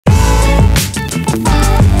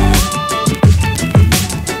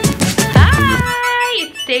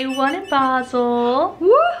one in Basel.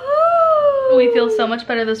 Woohoo! We feel so much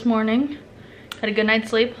better this morning. Had a good night's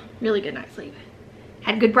sleep. Really good night's sleep.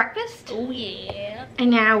 Had good breakfast. Oh yeah. And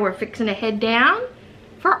now we're fixing to head down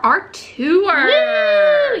for our tour.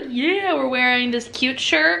 Woo! Yeah, we're wearing this cute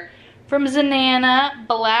shirt from Zanana,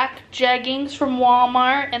 black jeggings from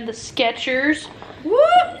Walmart, and the Skechers. Woo!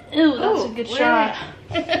 Ooh, that's a good shot.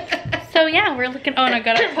 So yeah, we're looking, oh, and I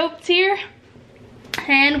got our coats here.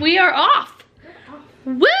 And we are off.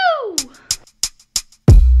 Woo!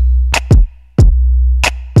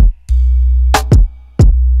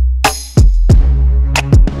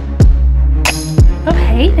 Oh,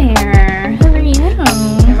 hey there. How are you? There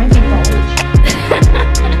might be bulge.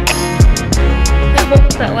 What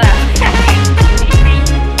was that laugh?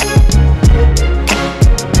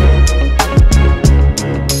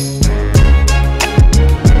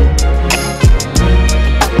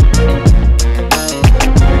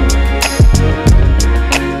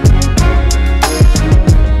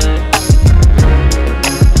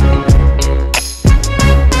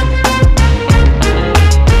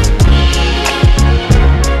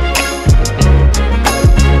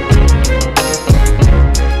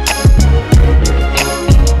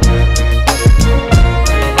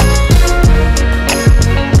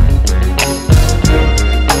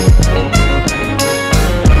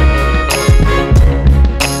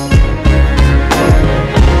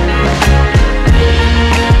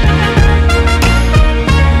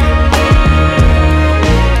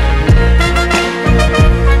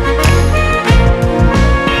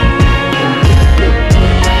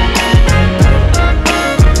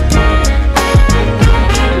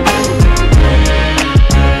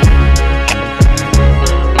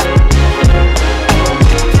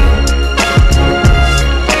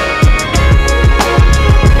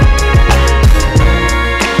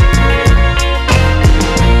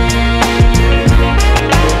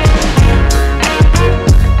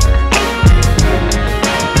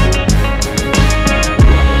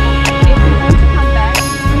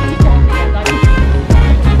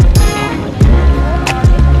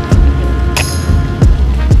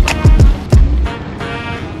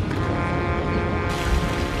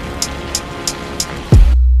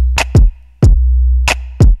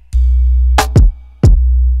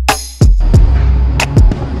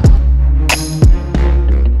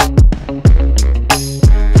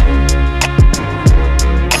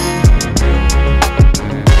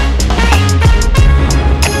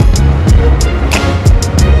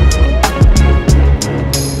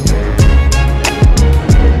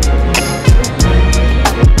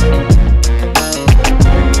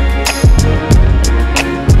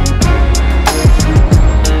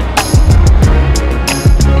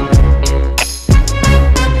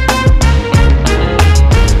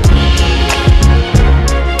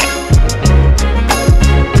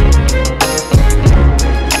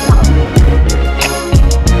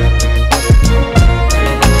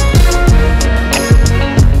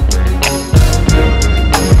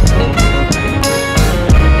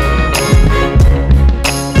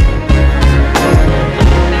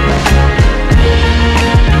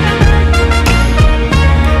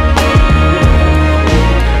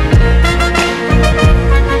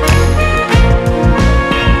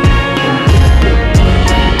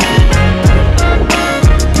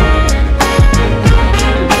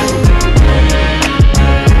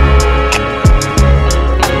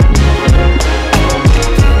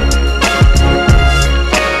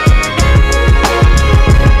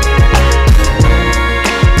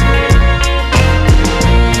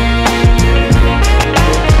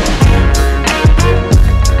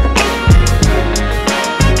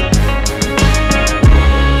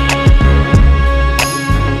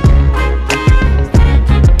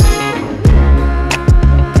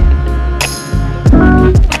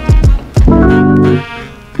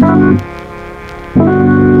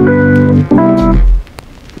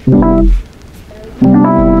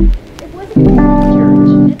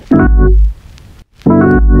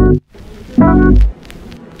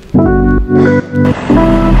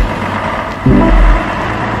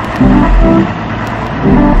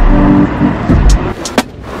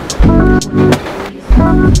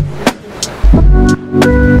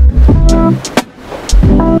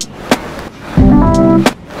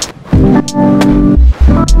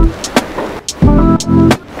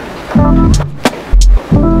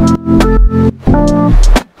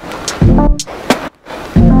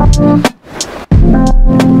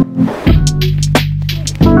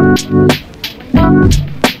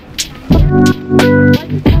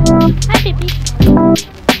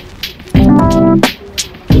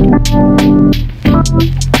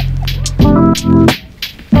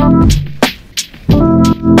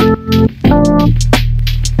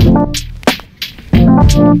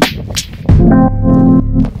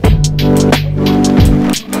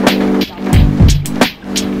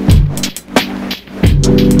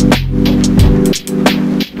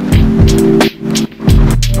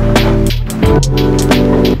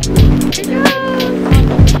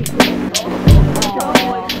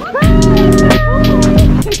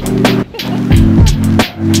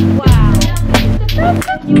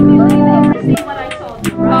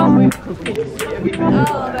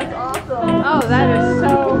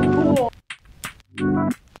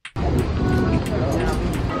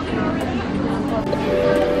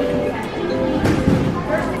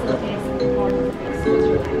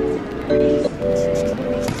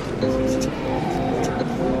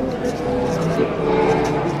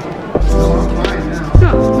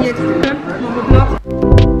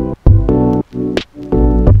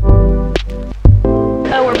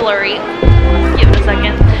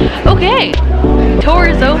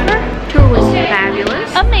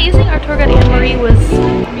 tour guide Anne-Marie was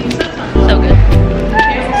so good.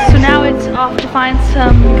 So now it's off to find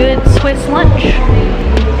some good Swiss lunch.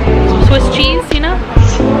 Some Swiss cheese, you know?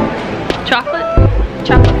 Chocolate?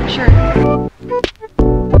 Chocolate for sure.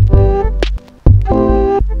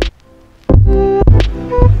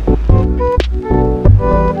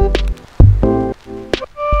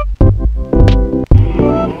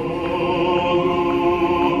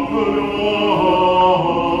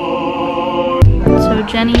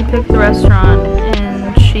 Jenny picked the restaurant,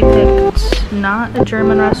 and she picked not a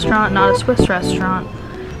German restaurant, not a Swiss restaurant,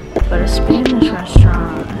 but a Spanish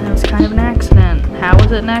restaurant. And it was kind of an accident. How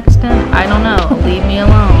was it an accident? I don't know. Leave me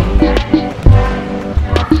alone.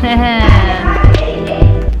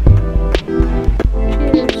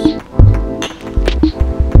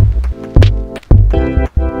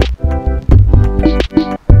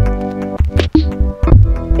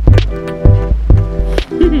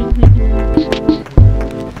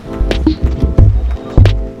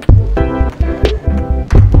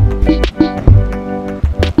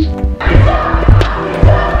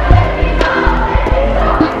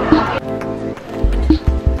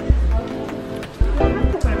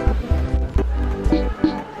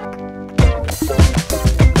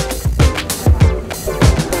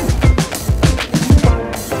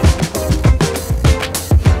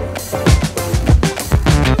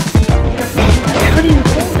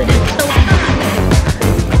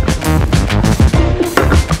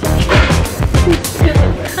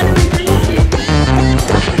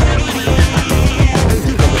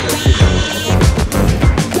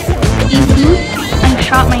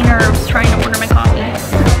 Trying to order my coffee. It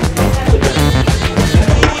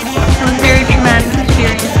was a very traumatic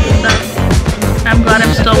experience, so I'm glad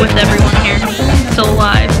I'm still with everyone.